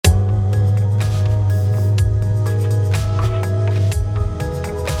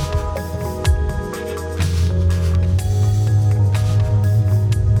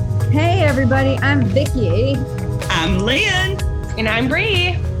everybody. I'm Vicky. I'm Lynn. And I'm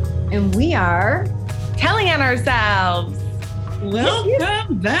Bree. And we are Telling on Ourselves.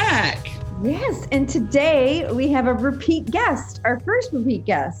 Welcome back. Yes, and today we have a repeat guest, our first repeat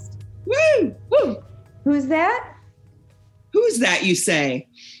guest. Woo! Woo! Who's that? Who's that, you say?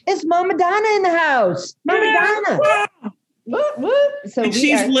 It's Mama Donna in the house. Mama Donna. Whoop, whoop. So and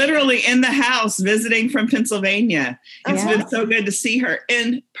she's literally in the house visiting from Pennsylvania. It's been so good to see her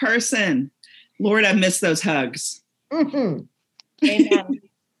in person. Lord, I miss those hugs. Mm-hmm. Amen.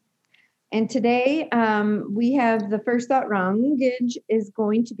 And today we have the First Thought Wrongage is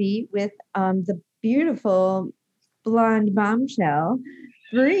going to be with the beautiful blonde bombshell,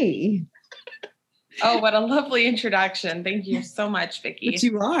 Bree. Oh, what a lovely introduction. Thank you so much, Vicky. But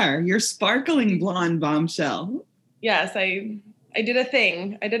you are. You're sparkling blonde bombshell. Yes, I did a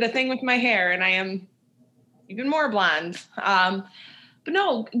thing. I did a thing with my hair, and I am even more blonde. But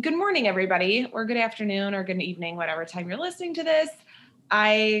no, good morning, everybody, or good afternoon, or good evening, whatever time you're listening to this.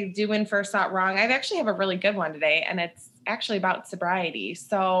 I do win First Thought Wrong. I actually have a really good one today, and it's actually about sobriety.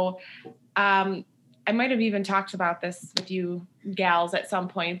 So I might have even talked about this with you gals at some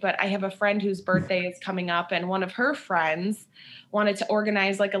point, but I have a friend whose birthday is coming up, and one of her friends wanted to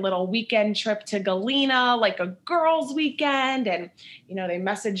organize like a little weekend trip to Galena, like a girls' weekend. And, you know, they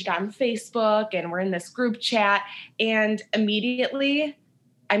messaged on Facebook, and we're in this group chat, and immediately,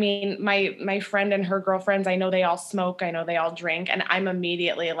 I mean, my friend and her girlfriends, I know they all smoke, I know they all drink, and I'm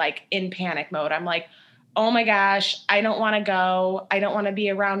immediately like in panic mode. I'm like, oh my gosh, I don't want to go. I don't want to be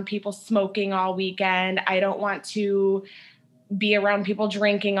around people smoking all weekend. I don't want to be around people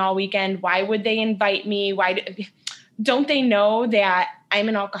drinking all weekend. Why would they invite me? Don't they know that I'm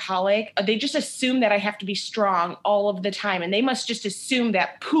an alcoholic? They just assume that I have to be strong all of the time. And they must just assume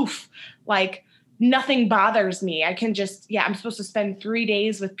that poof, like nothing bothers me. I can just, I'm supposed to spend 3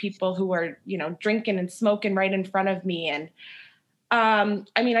 days with people who are, you know, drinking and smoking right in front of me. And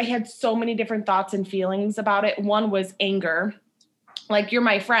I mean, I had so many different thoughts and feelings about it. One was anger. Like, you're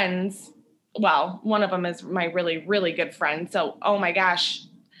my friends. Well, one of them is my really, really good friend. So, oh my gosh,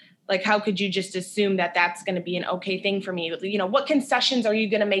 like, how could you just assume that that's going to be an okay thing for me? You know, what concessions are you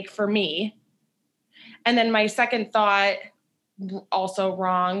going to make for me? And then my second thought, also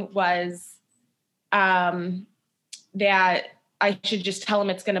wrong, was that I should just tell them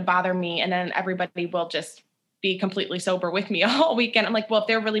it's going to bother me, and then everybody will just be completely sober with me all weekend. I'm like, well, if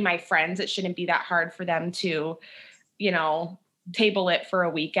they're really my friends, it shouldn't be that hard for them to, you know, table it for a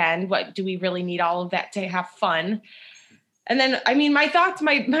weekend. What do we really need all of that to have fun? And then, I mean, my thoughts,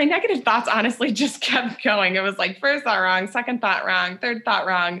 my negative thoughts, honestly, just kept going. It was like, first thought wrong, second thought wrong, third thought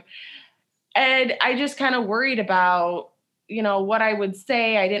wrong. And I just kind of worried about, you know, what I would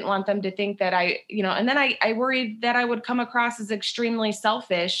say. I didn't want them to think that and then I worried that I would come across as extremely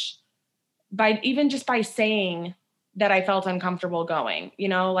selfish by saying that I felt uncomfortable going, you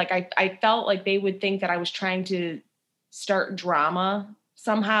know, like I felt like they would think that I was trying to start drama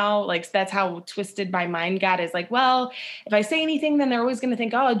somehow. Like, that's how twisted my mind got, is like, well, if I say anything, then they're always going to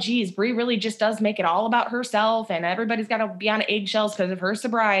think, oh, geez, Bree really just does make it all about herself, and everybody's got to be on eggshells because of her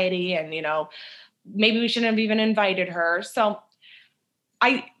sobriety. And, you know, maybe we shouldn't have even invited her. So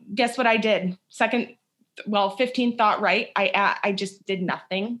I guess what I did, 15th thought, right? I just did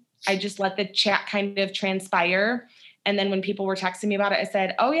nothing. I just let the chat kind of transpire. And then when people were texting me about it, I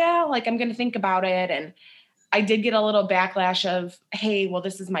said, oh yeah, like, I'm going to think about it. And I did get a little backlash of, hey, well,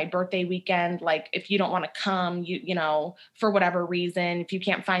 this is my birthday weekend. Like, if you don't want to come, you know, for whatever reason, if you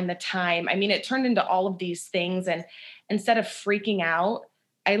can't find the time. I mean, it turned into all of these things. And instead of freaking out,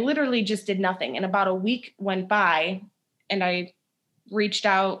 I literally just did nothing. And about a week went by, and I reached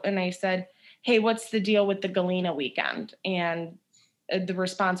out and I said, hey, what's the deal with the Galena weekend? And the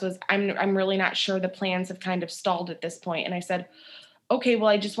response was, I'm really not sure. The plans have kind of stalled at this point. And I said, okay, well,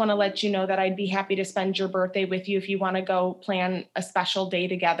 I just want to let you know that I'd be happy to spend your birthday with you. If you want to go plan a special day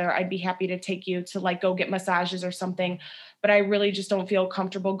together, I'd be happy to take you to, like, go get massages or something. But I really just don't feel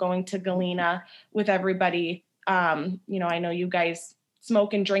comfortable going to Galena with everybody. You know, I know you guys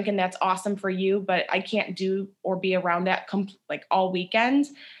smoke and drink, and that's awesome for you, but I can't do or be around that like all weekend.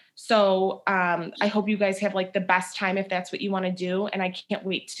 So I hope you guys have, like, the best time if that's what you want to do. And I can't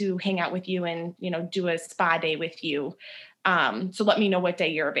wait to hang out with you and, you know, do a spa day with you. So let me know what day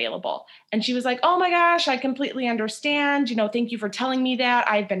you're available. And she was like, oh my gosh, I completely understand. You know, thank you for telling me that.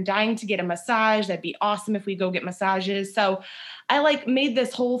 I've been dying to get a massage. That'd be awesome if we go get massages. So I, like, made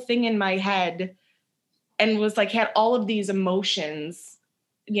this whole thing in my head and was like, had all of these emotions,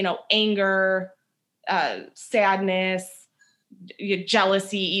 you know, anger, sadness,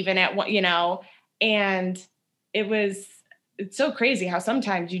 jealousy, even at what, you know, and it was it's so crazy how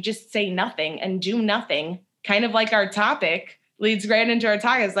sometimes you just say nothing and do nothing, kind of like our topic leads right into our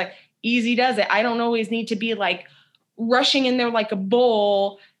talk. It's like easy does it. I don't always need to be like rushing in there like a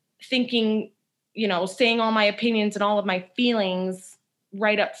bull, thinking, saying all my opinions and all of my feelings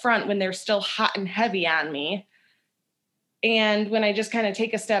right up front when they're still hot and heavy on me. And when I just kind of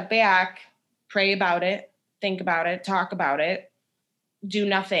take a step back, pray about it, think about it, talk about it, do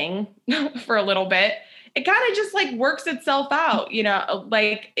nothing for a little bit, it kind of just like works itself out,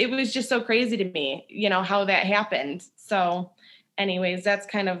 like it was just so crazy to me, how that happened. So anyways, that's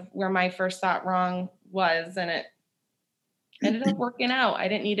kind of where my first thought wrong was. And it ended up working out. I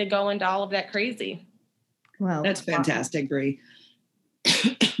didn't need to go into all of that crazy. Well, that's fantastic, Bree.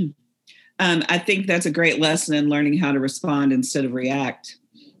 I think that's a great lesson in learning how to respond instead of react.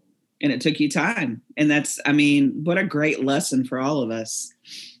 And it took you time. And what a great lesson for all of us.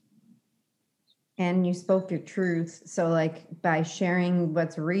 And you spoke your truth. So like by sharing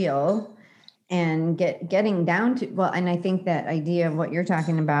what's real and getting down to, and I think that idea of what you're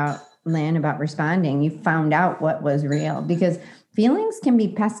talking about, Lynn, about responding, you found out what was real, because feelings can be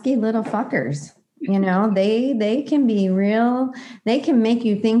pesky little fuckers. They can be real. They can make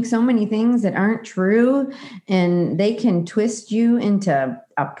you think so many things that aren't true, and they can twist you into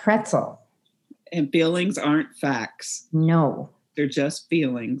a pretzel. And feelings aren't facts. No. They're just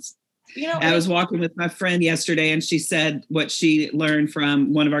feelings. I was walking with my friend yesterday, and she said what she learned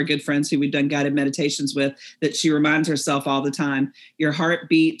from one of our good friends who we've done guided meditations with, that she reminds herself all the time, your heart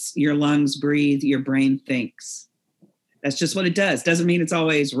beats, your lungs breathe, your brain thinks. That's just what it does. Doesn't mean it's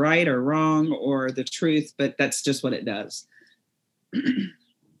always right or wrong or the truth, but that's just what it does.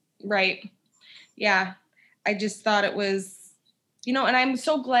 Right. Yeah. I just thought it was, and I'm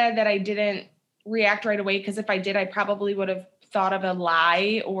so glad that I didn't react right away, because if I did, I probably would have thought of a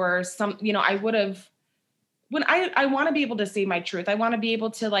lie or some, I would have, when I want to be able to say my truth, I want to be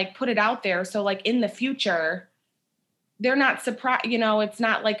able to like put it out there. So like in the future, they're not surprised, it's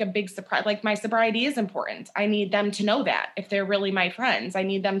not like a big surprise. Like my sobriety is important. I need them to know that if they're really my friends. I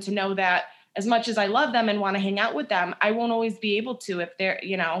need them to know that as much as I love them and want to hang out with them, I won't always be able to if they're,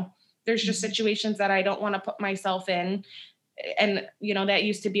 there's just situations that I don't want to put myself in. And, that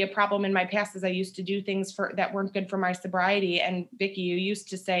used to be a problem in my past, is I used to do things that weren't good for my sobriety. And Vicki, you used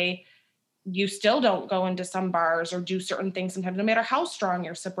to say, you still don't go into some bars or do certain things sometimes, no matter how strong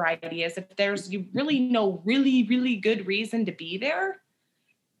your sobriety is. If there's you really no really, really good reason to be there,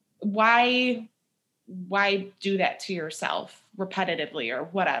 why do that to yourself repetitively or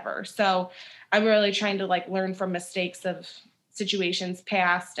whatever? So I'm really trying to like learn from mistakes of situations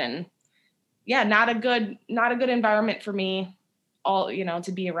past, and not a good environment for me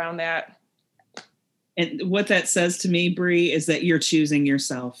to be around that. And what that says to me, Bree, is that you're choosing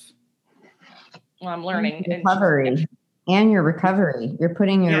yourself. Well, I'm learning. Recovery. And your recovery. You're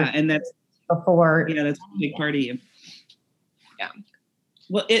putting your and that's before. Yeah, that's a big part of you. Yeah.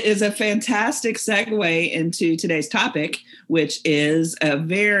 Well, it is a fantastic segue into today's topic, which is a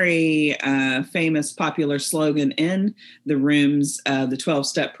very famous, popular slogan in the rooms of the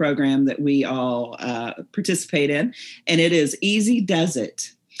 12-step program that we all participate in. And it is easy does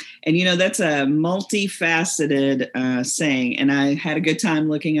it. And, that's a multifaceted saying. And I had a good time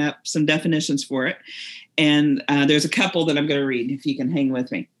looking up some definitions for it. And there's a couple that I'm going to read, if you can hang with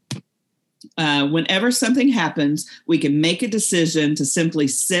me. Whenever something happens, we can make a decision to simply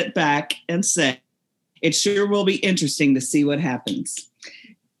sit back and say, it sure will be interesting to see what happens.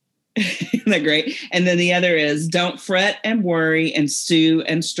 Isn't that great? And then the other is, don't fret and worry and stew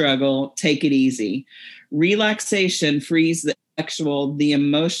and struggle. Take it easy. Relaxation frees the intellectual, the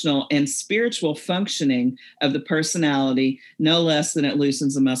emotional, and spiritual functioning of the personality, no less than it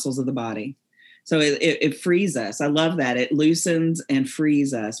loosens the muscles of the body. So it frees us. I love that. It loosens and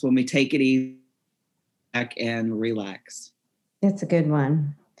frees us when we take it easy back and relax. That's a good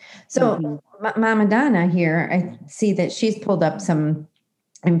one. So Mama Donna here, I see that she's pulled up some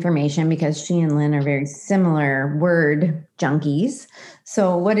information because she and Lynn are very similar word junkies.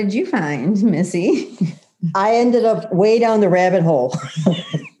 So what did you find, Missy? I ended up way down the rabbit hole.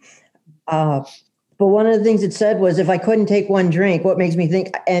 But one of the things it said was, if I couldn't take one drink, what makes me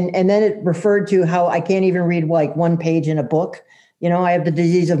think? And then it referred to how I can't even read like one page in a book. I have the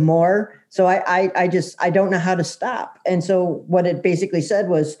disease of more. So I don't know how to stop. And so what it basically said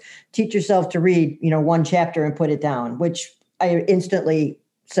was, teach yourself to read, one chapter and put it down, which I instantly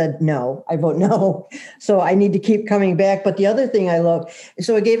said, no, I vote no. So I need to keep coming back. But the other thing I love,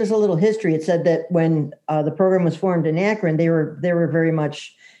 so it gave us a little history. It said that when the program was formed in Akron, they were very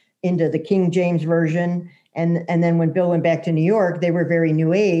much into the King James Version And then when Bill went back to New York, they were very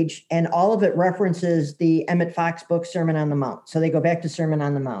New Age, and all of it references the Emmett Fox book, Sermon on the Mount. So they go back to Sermon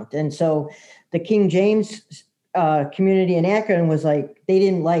on the Mount. And so the King James community in Akron was like, they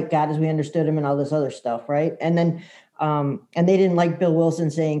didn't like God as we understood him and all this other stuff, right? And then and they didn't like Bill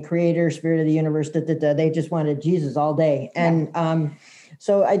Wilson saying creator, spirit of the universe, they just wanted Jesus all day. And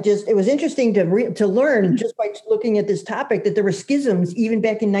so it was interesting to learn just by looking at this topic that there were schisms even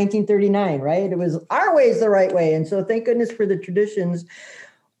back in 1939, right? It was our way is the right way. And so thank goodness for the traditions.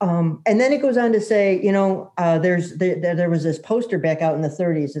 And then it goes on to say, there was this poster back out in the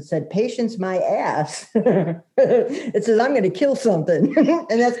 30s that said, "Patience my ass." It says, "I'm going to kill something."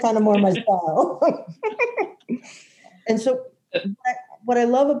 And that's kind of more my style. And so what I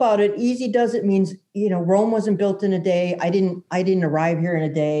love about it, easy does it means, Rome wasn't built in a day. I didn't arrive here in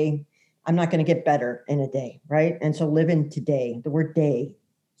a day. I'm not going to get better in a day, right? And so live in today. The word day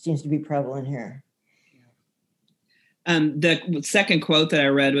seems to be prevalent here. The second quote that I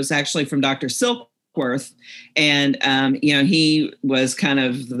read was actually from Dr. Silkworth. And, he was kind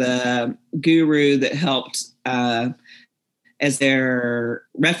of the guru that helped as their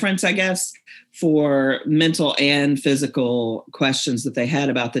reference, I guess, for mental and physical questions that they had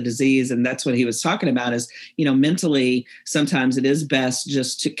about the disease. And that's what he was talking about is, mentally, sometimes it is best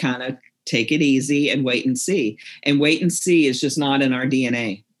just to kind of take it easy and wait and see. And wait and see is just not in our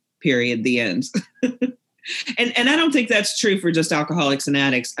DNA, period, the end. And I don't think that's true for just alcoholics and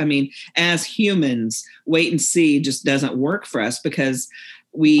addicts. I mean, as humans, wait and see just doesn't work for us because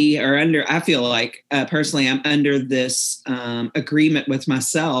we are I feel like personally, I'm under this agreement with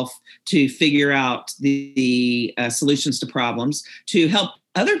myself to figure out the solutions to problems, to help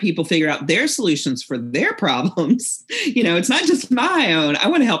other people figure out their solutions for their problems. It's not just my own. I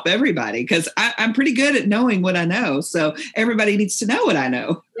want to help everybody because I'm pretty good at knowing what I know. So everybody needs to know what I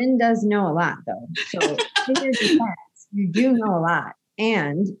know. Lynn does know a lot, though. So in your defense, you do know a lot.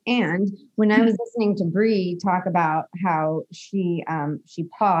 And when I was listening to Bree talk about how she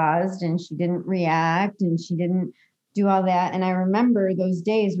paused and she didn't react and she didn't do all that. And I remember those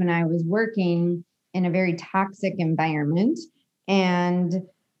days when I was working in a very toxic environment. And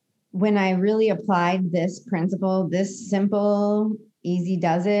when I really applied this principle, this simple, easy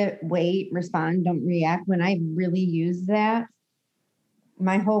does it, wait, respond, don't react. When I really used that,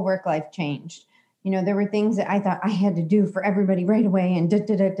 my whole work life changed. There were things that I thought I had to do for everybody right away and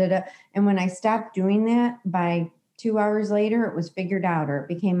And when I stopped doing that, by 2 hours later, it was figured out, or it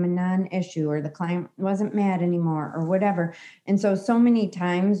became a non-issue, or the client wasn't mad anymore, or whatever. And so many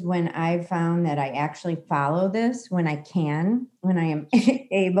times when I've found that I actually follow this, when I am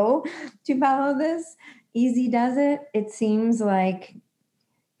able to follow this, easy does it. It seems like,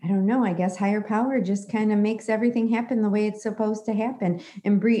 I don't know, I guess higher power just kind of makes everything happen the way it's supposed to happen.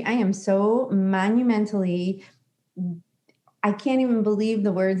 And Bree, I am so monumentally, I can't even believe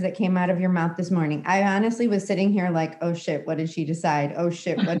the words that came out of your mouth this morning. I honestly was sitting here like, oh shit, what did she decide? Oh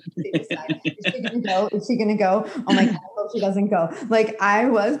shit, what did she decide? Is she going to go? Is she going to go? Oh my God, I hope she doesn't go. Like, I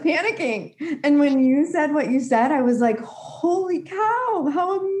was panicking. And when you said what you said, I was like, holy cow,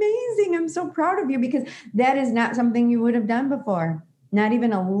 how amazing. I'm so proud of you, because that is not something you would have done before. Not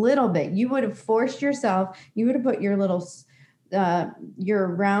even a little bit. You would have forced yourself. You would have put your little, your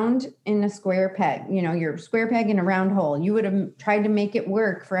round in a square peg, your square peg in a round hole. You would have tried to make it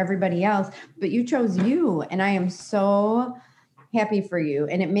work for everybody else, but you chose you. And I am so happy for you.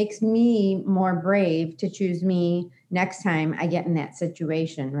 And it makes me more brave to choose me next time I get in that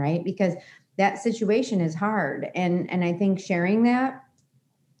situation, right? Because that situation is hard. And I think sharing that,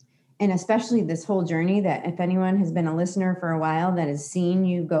 and especially this whole journey, that if anyone has been a listener for a while that has seen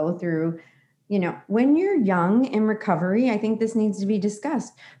you go through, when you're young in recovery, I think this needs to be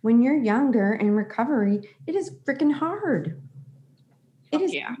discussed. When you're younger in recovery, it is freaking hard. It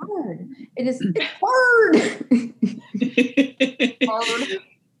is hard. It's hard.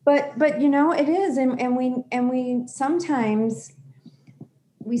 But it is. And we sometimes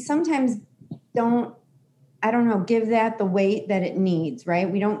don't, I don't know, give that the weight that it needs, right?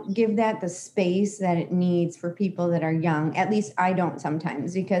 We don't give that the space that it needs for people that are young. At least I don't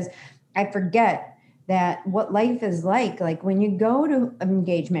sometimes, because I forget that what life is like when you go to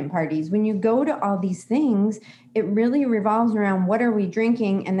engagement parties, when you go to all these things, it really revolves around what are we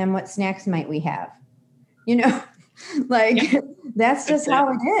drinking and then what snacks might we have, That's just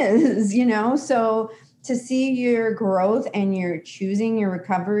how it is, So to see your growth and your choosing your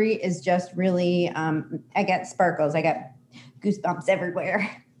recovery is just really, I got sparkles. I got goosebumps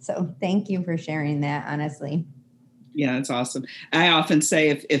everywhere. So thank you for sharing that, honestly. Yeah, it's awesome. I often say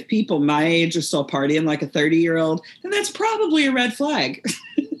if people my age are still partying like a 30-year-old, then that's probably a red flag.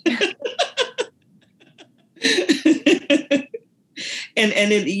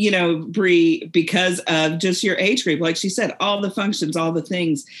 And it, you know, Bree, because of just your age group, like she said, all the functions, all the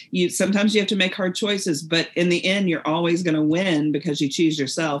things, sometimes you have to make hard choices, but in the end, you're always going to win because you choose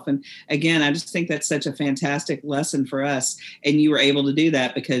yourself. And again, I just think that's such a fantastic lesson for us. And you were able to do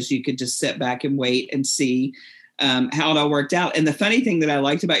that because you could just sit back and wait and see how it all worked out. And the funny thing that I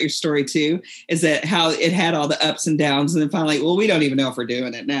liked about your story too, is that how it had all the ups and downs. And then finally, well, we don't even know if we're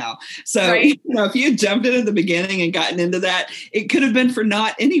doing it now. So, Right. you know, if you had jumped in at the beginning and gotten into that, it could have been for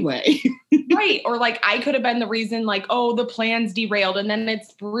naught anyway. Right. Or like, I could have been the reason, like, oh, the plan's derailed. And then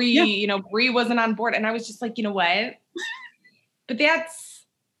it's Bree, Yeah. you know, Bree wasn't on board. And I was just like, you know what? But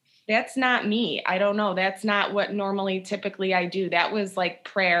that's not me. I don't know. That's not what typically I do. That was like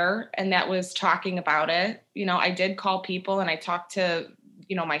prayer, and that was talking about it. You know, I did call people and I talked to,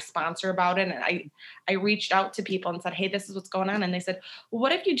 you know, my sponsor about it. And I reached out to people and said, hey, this is what's going on. And they said, well,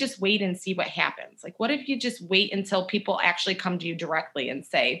 what if you just wait and see what happens? Like, what if you just wait until people actually come to you directly and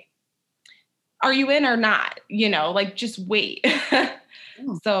say, are you in or not? You know, like, just wait.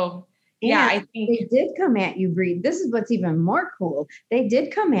 So yeah, I think they did come at you, Bree. This is what's even more cool. They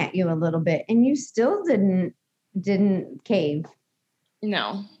did come at you a little bit, and you still didn't cave.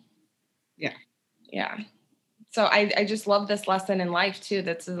 no. Yeah. Yeah. So I just love this lesson in life too.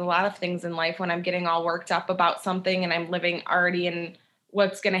 That's a lot of things in life when I'm getting all worked up about something and I'm living already in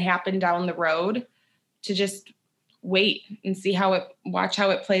what's going to happen down the road, to just wait and watch how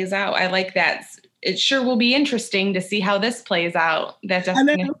it plays out. I like that. It sure will be interesting to see how this plays out. That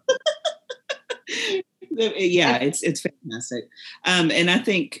definitely. Yeah, it's fantastic. And I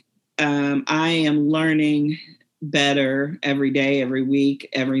think I am learning better every day, every week,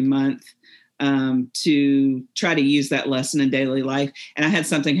 every month, to try to use that lesson in daily life. And I had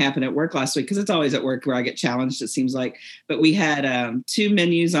something happen at work last week, because it's always at work where I get challenged, it seems like. But we had 2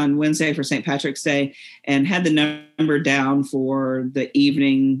 menus on Wednesday for St. Patrick's Day, and had the number down for the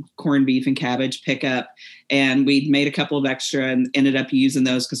evening corned beef and cabbage pickup. And we'd made a couple of extra and ended up using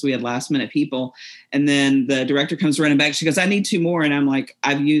those because we had last minute people. And then the director comes running back. She goes, I need 2 more. And I'm like,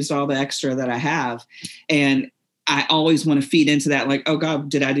 I've used all the extra that I have. And I always want to feed into that, like, oh God,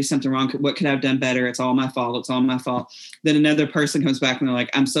 did I do something wrong? What could I have done better? It's all my fault. It's all my fault. Then another person comes back and they're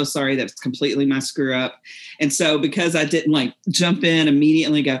like, I'm so sorry. That's completely my screw up. And so because I didn't like jump in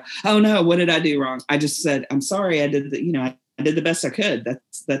immediately, go, oh no, what did I do wrong? I just said, I'm sorry. I did the best I could.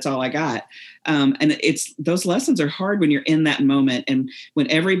 That's all I got. And those lessons are hard when you're in that moment. And when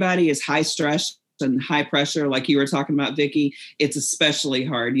everybody is high stress and high pressure, like you were talking about, Vicki, it's especially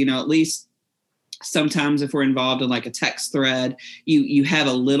hard, you know, at least sometimes if we're involved in like a text thread, you have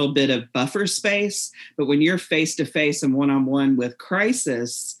a little bit of buffer space. But when you're face to face and one-on-one with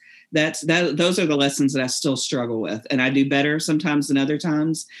crisis, those are the lessons that I still struggle with. And I do better sometimes than other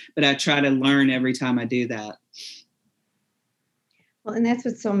times, but I try to learn every time I do that. Well, and that's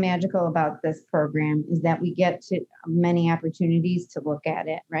what's so magical about this program, is that we get to many opportunities to look at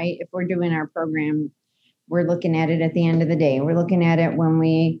it, right? If we're doing our program, we're looking at it at the end of the day. We're looking at it when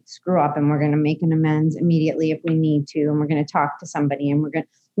we screw up, and we're going to make an amends immediately if we need to. And we're going to talk to somebody, and we're going to,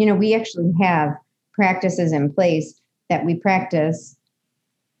 you know, we actually have practices in place that we practice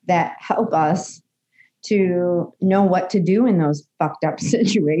that help us to know what to do in those fucked up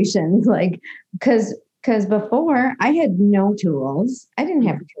situations. Like, because before I had no tools. I didn't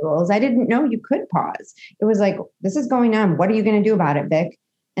have tools. I didn't know you could pause. It was like, this is going on. What are you going to do about it, Vic?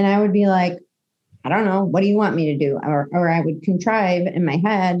 And I would be like, I don't know. What do you want me to do? Or I would contrive in my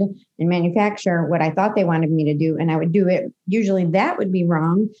head and manufacture what I thought they wanted me to do. And I would do it. Usually that would be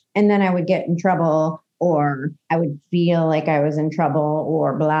wrong. And then I would get in trouble, or I would feel like I was in trouble,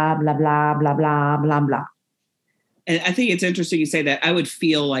 or blah, blah, blah, blah, blah, blah, blah. And I think it's interesting you say that. I would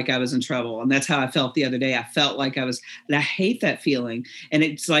feel like I was in trouble. And that's how I felt the other day. I felt like I was, and I hate that feeling. And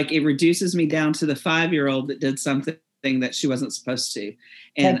it's like, it reduces me down to the 5-year-old that did something that she wasn't supposed to.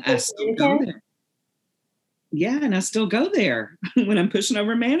 And I still go there. Yeah, and I still go there when I'm pushing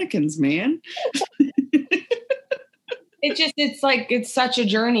over mannequins, man. It's such a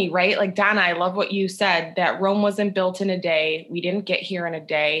journey, right? Like, Donna, I love what you said, that Rome wasn't built in a day. We didn't get here in a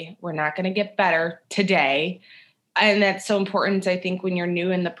day. We're not going to get better today. And that's so important, I think, when you're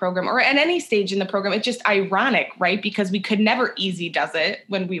new in the program or at any stage in the program. It's just ironic, right? Because we could never easy does it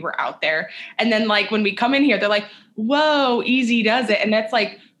when we were out there. And then like when we come in here, they're like, whoa, easy does it. And that's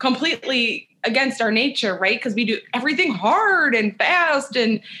like completely against our nature, right? Because we do everything hard and fast.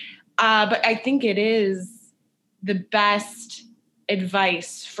 And but I think it is the best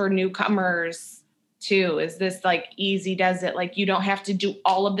advice for newcomers too, is this like easy does it. Like, you don't have to do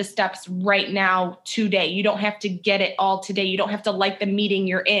all of the steps right now today. You don't have to get it all today. You don't have to like the meeting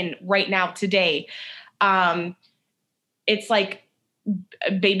you're in right now today. It's like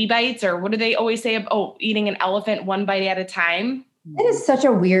baby bites, or what do they always say? Oh, eating an elephant one bite at a time. It is such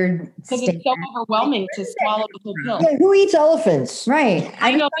a weird Because it's so overwhelming to swallow the whole pill. Yeah, who eats elephants? Right.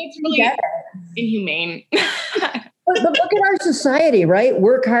 I know, it's really inhumane. But look at our society, right?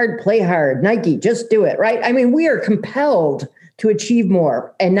 Work hard, play hard. Nike, just do it, right? I mean, we are compelled to achieve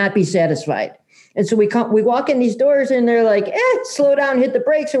more and not be satisfied. And so we walk in these doors and they're like, slow down, hit the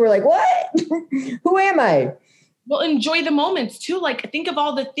brakes. And we're like, what? Who am I? Well, enjoy the moments too. Like, think of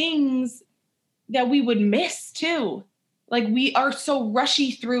all the things that we would miss too. Like, we are so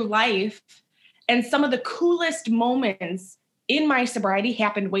rushy through life. And some of the coolest moments in my sobriety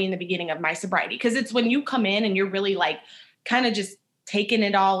happened way in the beginning of my sobriety. Because it's when you come in and you're really like kind of just taking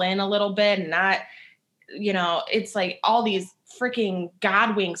it all in a little bit and not, it's like all these freaking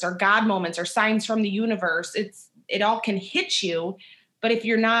God winks or God moments or signs from the universe. It all can hit you. But if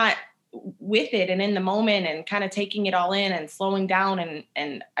you're not with it and in the moment and kind of taking it all in and slowing down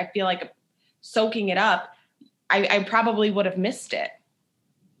and I feel like soaking it up, I probably would have missed it.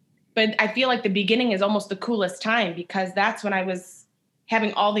 But I feel like the beginning is almost the coolest time because that's when I was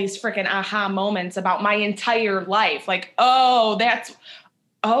having all these freaking aha moments about my entire life. Like, that's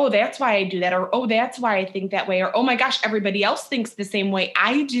why I do that. Or, that's why I think that way. Or, oh my gosh, everybody else thinks the same way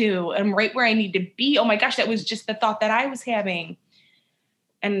I do. I'm right where I need to be. Oh my gosh, that was just the thought that I was having.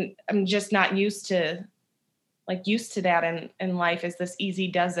 And I'm just not used to that in life is this easy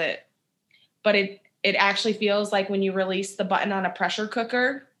does it. But it actually feels like when you release the button on a pressure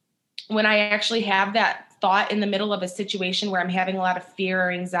cooker, when I actually have that thought in the middle of a situation where I'm having a lot of fear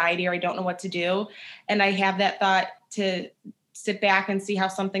or anxiety or I don't know what to do, and I have that thought to sit back and see how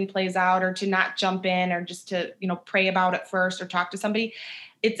something plays out or to not jump in or just to, pray about it first or talk to somebody,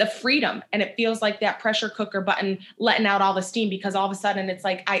 it's a freedom. And it feels like that pressure cooker button letting out all the steam because all of a sudden it's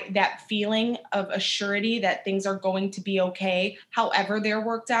like that feeling of a surety that things are going to be okay. However they're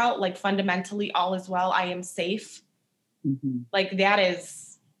worked out, like fundamentally all is well. I am safe. Mm-hmm. Like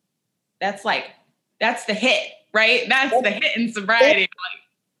that's the hit, right? That's the hit in sobriety.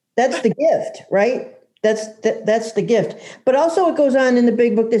 That's the gift, right? That's the gift. But also it goes on in the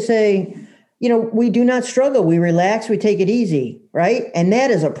big book to say, we do not struggle. We relax. We take it easy, right? And that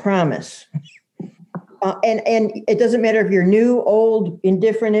is a promise. And it doesn't matter if you're new, old,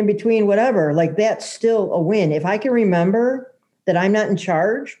 indifferent, in between, whatever. Like that's still a win. If I can remember that I'm not in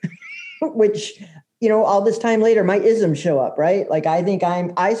charge, which all this time later, my isms show up, right? Like I think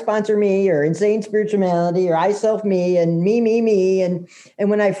I sponsor me or insane spirituality or I self me and me. And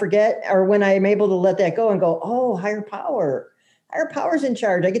when I forget or when I'm able to let that go and go, oh, higher power's in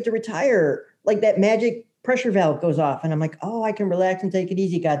charge. I get to retire. Like that magic pressure valve goes off and I'm like, oh, I can relax and take it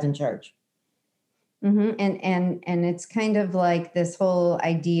easy. God's in charge. Mm-hmm. And it's kind of like this whole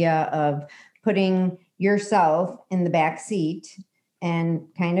idea of putting yourself in the back seat and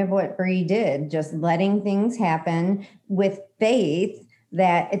kind of what Bree did, just letting things happen with faith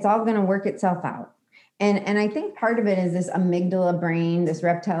that it's all going to work itself out. And I think part of it is this amygdala brain, this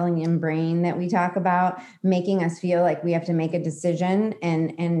reptilian brain that we talk about, making us feel like we have to make a decision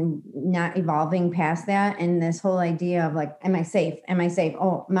and not evolving past that. And this whole idea of like, am I safe? Am I safe?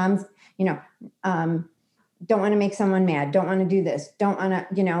 Oh, mom's, don't want to make someone mad. Don't want to do this. Don't want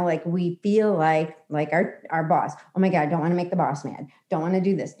to, like we feel like our boss. Oh my God, don't want to make the boss mad. Don't want to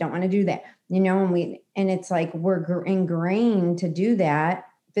do this. Don't want to do that. And it's like we're ingrained to do that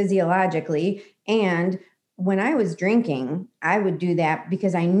physiologically. And when I was drinking, I would do that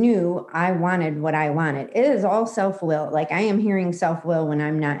because I knew I wanted what I wanted. It is all self-will. Like I am hearing self-will when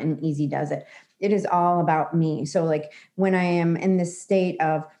I'm not in easy does it. It is all about me. So like when I am in this state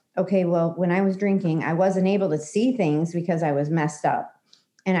of, okay, well, when I was drinking, I wasn't able to see things because I was messed up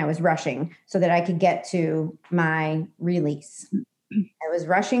and I was rushing so that I could get to my release. I was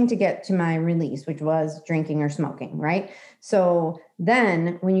rushing to get to my release, which was drinking or smoking, right? So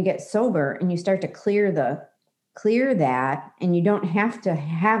then when you get sober and you start to clear that, and you don't have to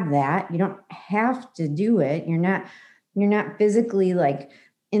have that, you don't have to do it. You're not physically like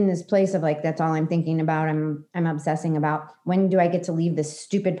in this place of like, that's all I'm thinking about. I'm obsessing about when do I get to leave this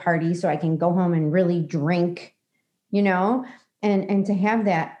stupid party so I can go home and really drink, and to have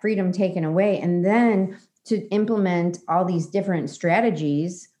that freedom taken away. And then to implement all these different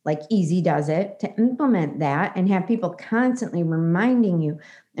strategies, like Easy Does It, to implement that and have people constantly reminding you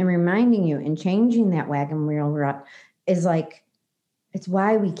and changing that wagon wheel rut is like, it's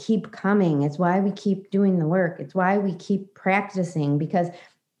why we keep coming. It's why we keep doing the work. It's why we keep practicing, because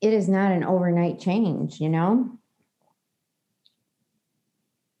it is not an overnight change,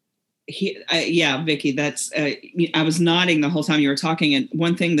 Yeah, Vicki, that's, I was nodding the whole time you were talking. And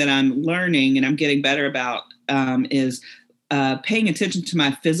one thing that I'm learning and I'm getting better about is paying attention to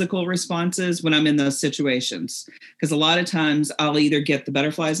my physical responses when I'm in those situations. Because a lot of times I'll either get the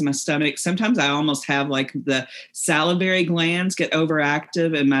butterflies in my stomach. Sometimes I almost have like the salivary glands get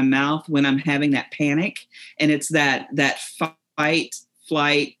overactive in my mouth when I'm having that panic. And it's that fight,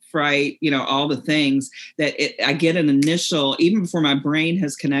 flight, fright, all the things that I get an initial, even before my brain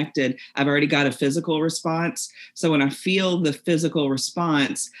has connected, I've already got a physical response. So when I feel the physical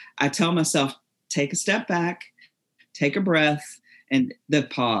response, I tell myself, take a step back, take a breath, and the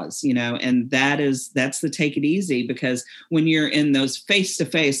pause, and that's the take it easy, because when you're in those face to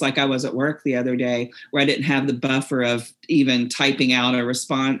face, like I was at work the other day where I didn't have the buffer of even typing out a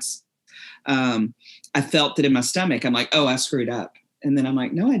response, I felt it in my stomach. I'm like, oh, I screwed up. And then I'm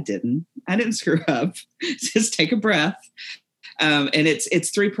like, no, I didn't screw up. Just take a breath. And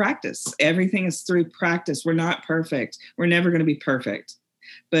it's through practice. Everything is through practice. We're not perfect. We're never going to be perfect.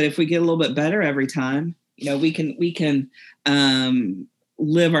 But if we get a little bit better every time, we can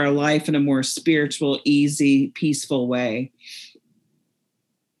live our life in a more spiritual, easy, peaceful way.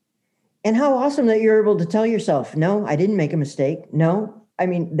 And how awesome that you're able to tell yourself, no, I didn't make a mistake. No, I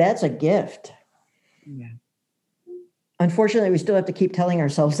mean, that's a gift. Yeah. Unfortunately, we still have to keep telling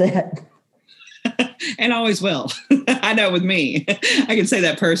ourselves that. And always will. I know with me, I can say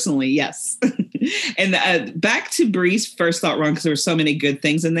that personally. Yes. And back to Bree's first thought wrong, because there were so many good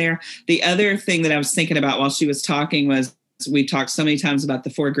things in there. The other thing that I was thinking about while she was talking was, we talked so many times about the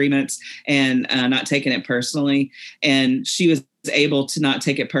 4 agreements and not taking it personally. And she was able to not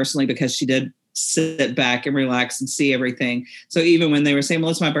take it personally because she did sit back and relax and see everything. So even when they were saying,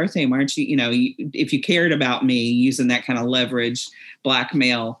 well, it's my birthday, why aren't you, if you cared about me, using that kind of leverage,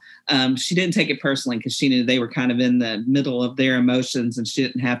 blackmail, she didn't take it personally because she knew they were kind of in the middle of their emotions and she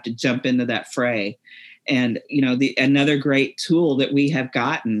didn't have to jump into that fray. And, another great tool that we have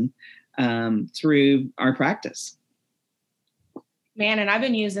gotten through our practice. Man, and I've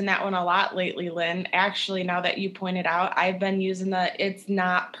been using that one a lot lately, Lynn. Actually, now that you pointed out, I've been using it's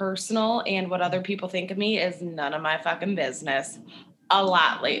not personal, and what other people think of me is none of my fucking business a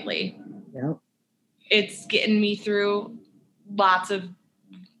lot lately. Yeah. It's getting me through lots of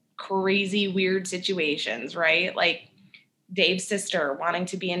crazy, weird situations, right? Like Dave's sister wanting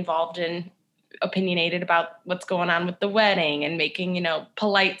to be involved in, opinionated about what's going on with the wedding and making,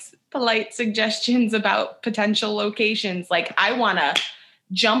 polite suggestions about potential locations. Like, I want to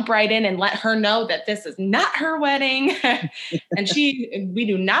jump right in and let her know that this is not her wedding. And we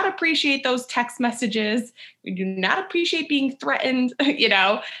do not appreciate those text messages. We do not appreciate being threatened,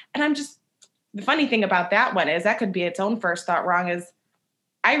 and I'm just, the funny thing about that one is that could be its own first thought wrong, is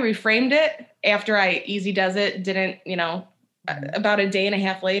I reframed it after I easy does it, didn't, about a day and a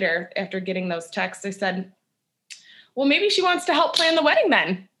half later after getting those texts, I said, well, maybe she wants to help plan the wedding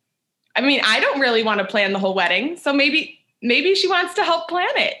then. I mean, I don't really want to plan the whole wedding. So maybe she wants to help plan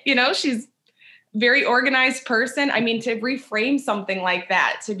it. She's a very organized person. I mean, to reframe something like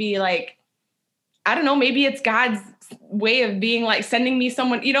that, to be like, I don't know, maybe it's God's way of being like sending me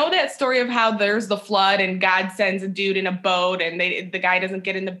someone, that story of how there's the flood and God sends a dude in a boat and the guy doesn't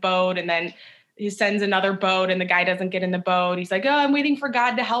get in the boat. And then he sends another boat and the guy doesn't get in the boat. He's like, oh, I'm waiting for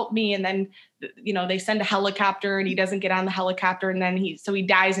God to help me. And then, they send a helicopter and he doesn't get on the helicopter. And then he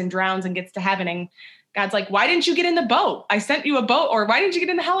dies and drowns and gets to heaven. And God's like, why didn't you get in the boat? I sent you a boat. Or why didn't you get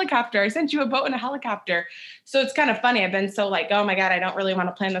in the helicopter? I sent you a boat and a helicopter. So it's kind of funny. I've been so like, oh my God, I don't really want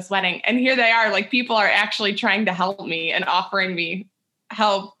to plan this wedding. And here they are, like, people are actually trying to help me and offering me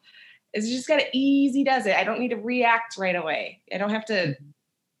help. It's just got to easy does it. I don't need to react right away. I don't have to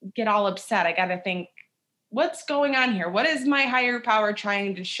get all upset. I got to think, what's going on here? What is my higher power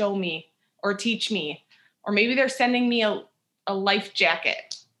trying to show me or teach me? Or maybe they're sending me a life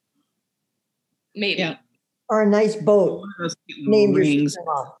jacket. Maybe. Yeah. Or a nice boat named your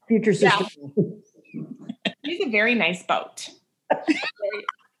sister-in-law, future sister. Yeah. It's a very nice boat.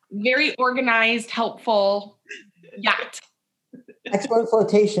 Very organized, helpful yacht. Excellent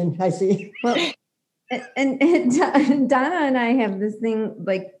flotation, I see. Well, and Donna and I have this thing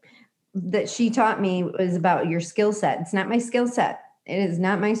like that she taught me was about your skill set. It's not my skill set. It is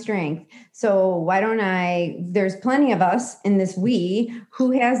not my strength. So why don't there's plenty of us in this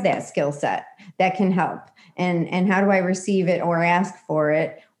who has that skill set that can help. And how do I receive it or ask for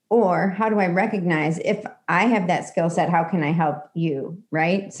it? Or how do I recognize if I have that skill set, how can I help you?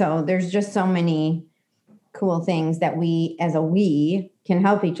 Right. So there's just so many cool things that we can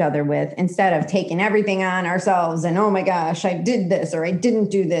help each other with, instead of taking everything on ourselves and, oh my gosh, I did this or I didn't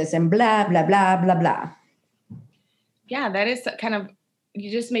do this and blah, blah, blah, blah, blah. Yeah, that is kind of,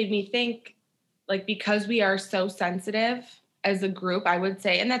 you just made me think, like, because we are so sensitive as a group, I would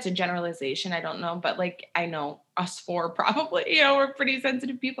say, and that's a generalization, I don't know, but like, I know us four probably, we're pretty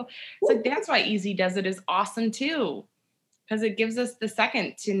sensitive people. It's like, that's why Easy Does It is awesome too. Because it gives us the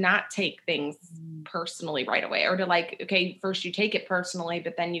second to not take things personally right away, or to like, okay, first you take it personally,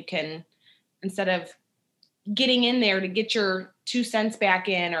 but then you can, instead of getting in there to get your 2 cents back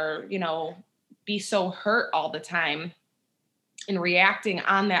in, or, be so hurt all the time and reacting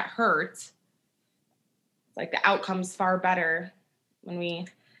on that hurt, it's like the outcome's far better when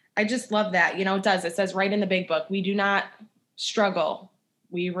I just love that, it says right in the big book, we do not struggle,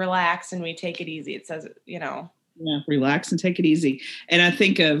 we relax and we take it easy. It says, Yeah, relax and take it easy. And I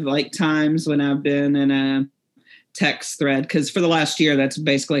think of like times when I've been in a text thread, because for the last year, that's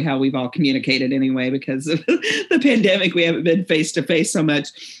basically how we've all communicated anyway, because of the pandemic, we haven't been face to face so much.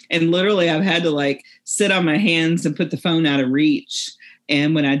 And literally I've had to like sit on my hands and put the phone out of reach.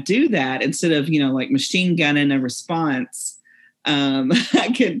 And when I do that, instead of, like machine gunning a response, then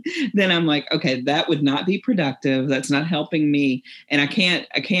I'm like, okay, that would not be productive. That's not helping me. And I can't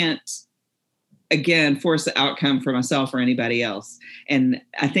again, force the outcome for myself or anybody else. And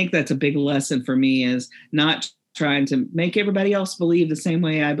I think that's a big lesson for me, is not trying to make everybody else believe the same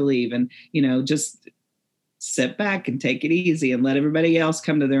way I believe. And, just sit back and take it easy and let everybody else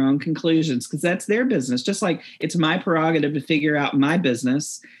come to their own conclusions, because that's their business. Just like it's my prerogative to figure out my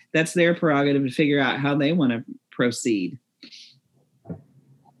business, that's their prerogative to figure out how they want to proceed.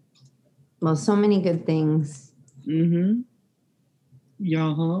 Well, so many good things. Mm-hmm.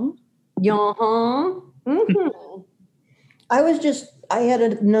 Yeah. Mm-hmm. I had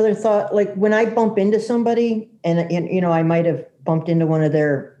another thought, like when I bump into somebody and I might have bumped into one of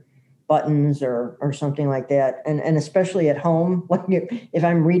their buttons or something like that. And especially at home, like if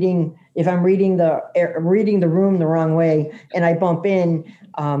I'm reading the room the wrong way and I bump in,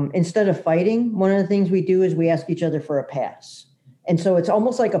 instead of fighting, one of the things we do is we ask each other for a pass. And so it's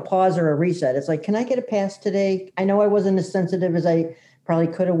almost like a pause or a reset. It's like, can I get a pass today? I know I wasn't as sensitive as I probably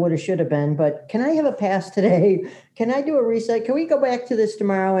could have, would have, should have been, but can I have a pass today? Can I do a reset? Can we go back to this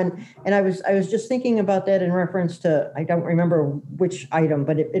tomorrow? And I was just thinking about that in reference to, I don't remember which item,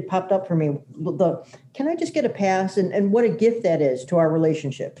 but it popped up for me. Can I just get a pass? And what a gift that is to our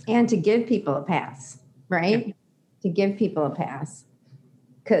relationship. And to give people a pass, right? Yeah. To give people a pass,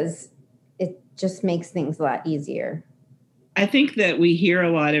 because it just makes things a lot easier. I think that we hear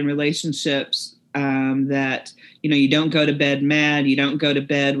a lot in relationships that, you don't go to bed mad, you don't go to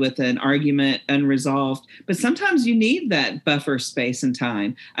bed with an argument unresolved, but sometimes you need that buffer space and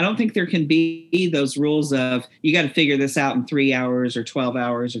time. I don't think there can be those rules of, you got to figure this out in 3 hours or 12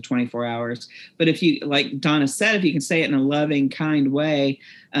 hours or 24 hours. But if you, like Donna said, if you can say it in a loving, kind way,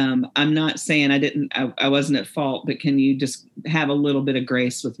 I'm not saying I wasn't at fault, but can you just have a little bit of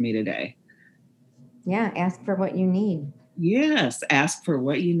grace with me today? Yeah. Ask for what you need. Yes, ask for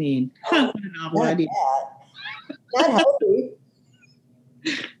what you need. Huh, what a novel idea. Not healthy.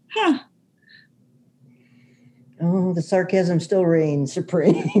 Huh. Oh, the sarcasm still reigns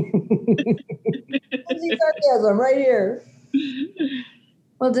supreme. I see sarcasm right here.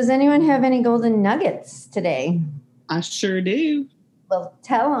 Well, does anyone have any golden nuggets today? I sure do. Well,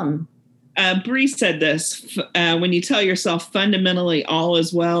 tell them. Bree said this, when you tell yourself fundamentally all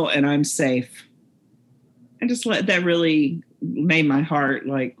is well and I'm safe. I just that really made my heart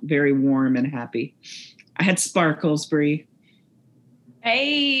like very warm and happy. I had sparkles, Bree.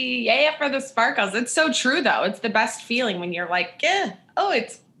 Hey, yeah, for the sparkles. It's so true though. It's the best feeling when you're like,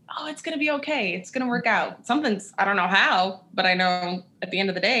 it's going to be okay. It's going to work out. I don't know how, but I know at the end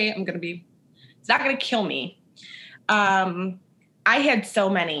of the day, it's not going to kill me. I had so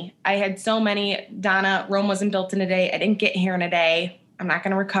many. Donna, Rome wasn't built in a day. I didn't get here in a day. I'm not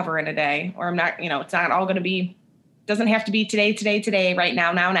going to recover in a day, or I'm not, it's not all going to be, doesn't have to be today, right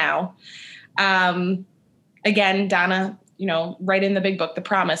now. Again, Donna, right in the big book, The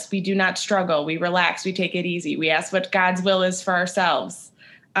Promise, we do not struggle. We relax. We take it easy. We ask what God's will is for ourselves,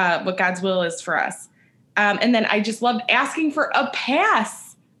 what God's will is for us. And then I just loved asking for a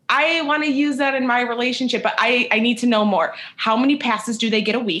pass. I want to use that in my relationship, but I need to know more. How many passes do they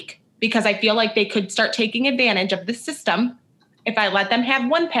get a week? Because I feel like they could start taking advantage of the system. If I let them have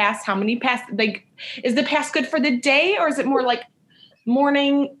one pass, how many passes? Like, is the pass good for the day, or is it more like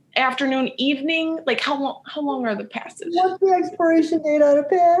morning, afternoon, evening? Like, how long are the passes? What's the expiration date on a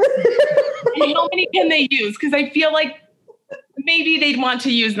pass? And how many can they use? Because I feel like maybe they'd want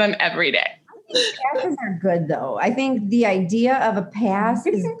to use them every day. Passes are good, though. I think the idea of a pass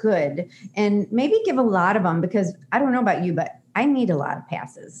is good, and maybe give a lot of them, because I don't know about you, but I need a lot of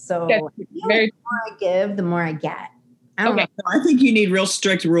passes. So the more I give, the more I get. I think you need real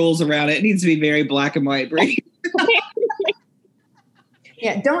strict rules around it. It needs to be very black and white, Bree.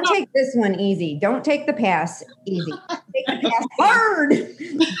 Yeah, don't take this one easy. Don't take the pass easy. Take the pass hard.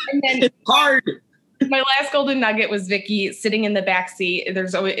 And then It's hard. my last golden nugget was Vicky sitting in the back seat.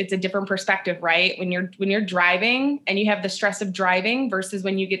 It's a different perspective, right? When you're driving and you have the stress of driving versus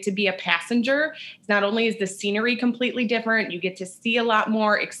when you get to be a passenger, not only is the scenery completely different, you get to see a lot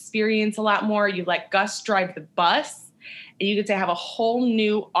more, experience a lot more. You let Gus drive the bus and you get to have a whole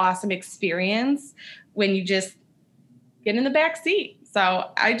new awesome experience when you just get in the back seat.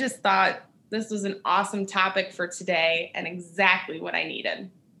 So I just thought this was an awesome topic for today and exactly what I needed.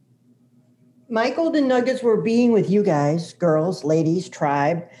 My golden nuggets were being with you guys, girls, ladies,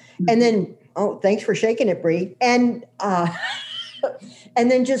 tribe. And then, thanks for shaking it, Bree. And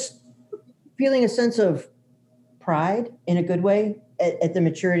then just feeling a sense of pride in a good way at the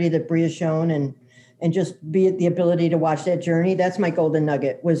maturity that Bree has shown and just the ability to watch that journey. That's my golden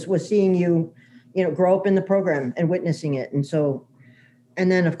nugget was seeing you, grow up in the program and witnessing it.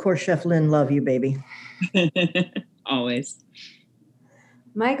 And then of course, Chef Lynn, love you, baby. Always.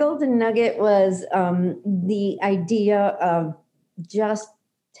 My golden nugget was the idea of just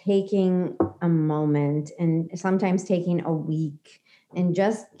taking a moment and sometimes taking a week and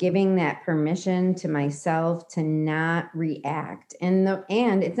just giving that permission to myself to not react. And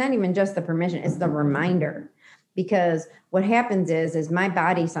it's not even just the permission, it's the reminder. Because what happens is my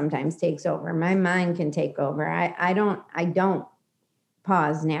body sometimes takes over. My mind can take over. I don't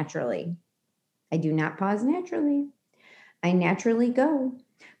pause naturally. I do not pause naturally. I naturally go,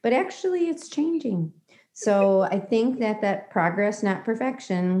 but actually it's changing. So I think that progress, not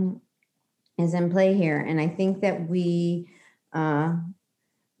perfection, is in play here. And I think that we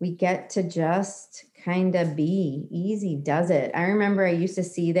get to just kind of be easy does it. I remember I used to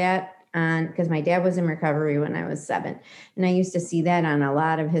see that because my dad was in recovery when I was 7. And I used to see that on a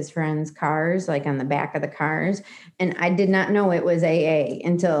lot of his friends' cars, like on the back of the cars. And I did not know it was AA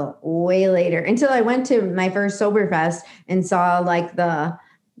until way later, until I went to my first Soberfest and saw like the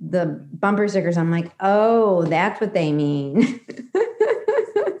bumper stickers. I'm like, oh, that's what they mean.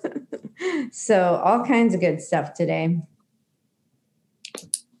 So all kinds of good stuff today.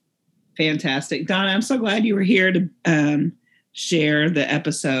 Fantastic. Donna, I'm so glad you were here to share the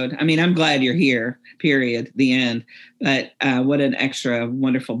episode. I mean, I'm glad you're here, period, the end. But what an extra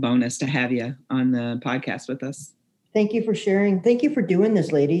wonderful bonus to have you on the podcast with us. Thank you for sharing. Thank you for doing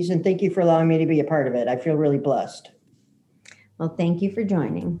this, ladies. And thank you for allowing me to be a part of it. I feel really blessed. Well, thank you for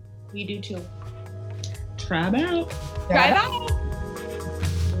joining. We do too. Tribe out. Tribe out.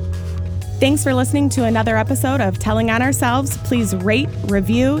 Thanks for listening to another episode of Telling on Ourselves. Please rate,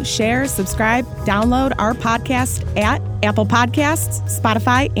 review, share, subscribe, download our podcast at Apple Podcasts,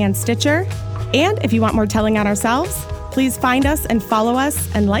 Spotify, and Stitcher. And if you want more Telling on Ourselves, please find us and follow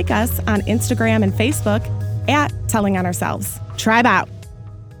us and like us on Instagram and Facebook at Telling on Ourselves. Tribe out.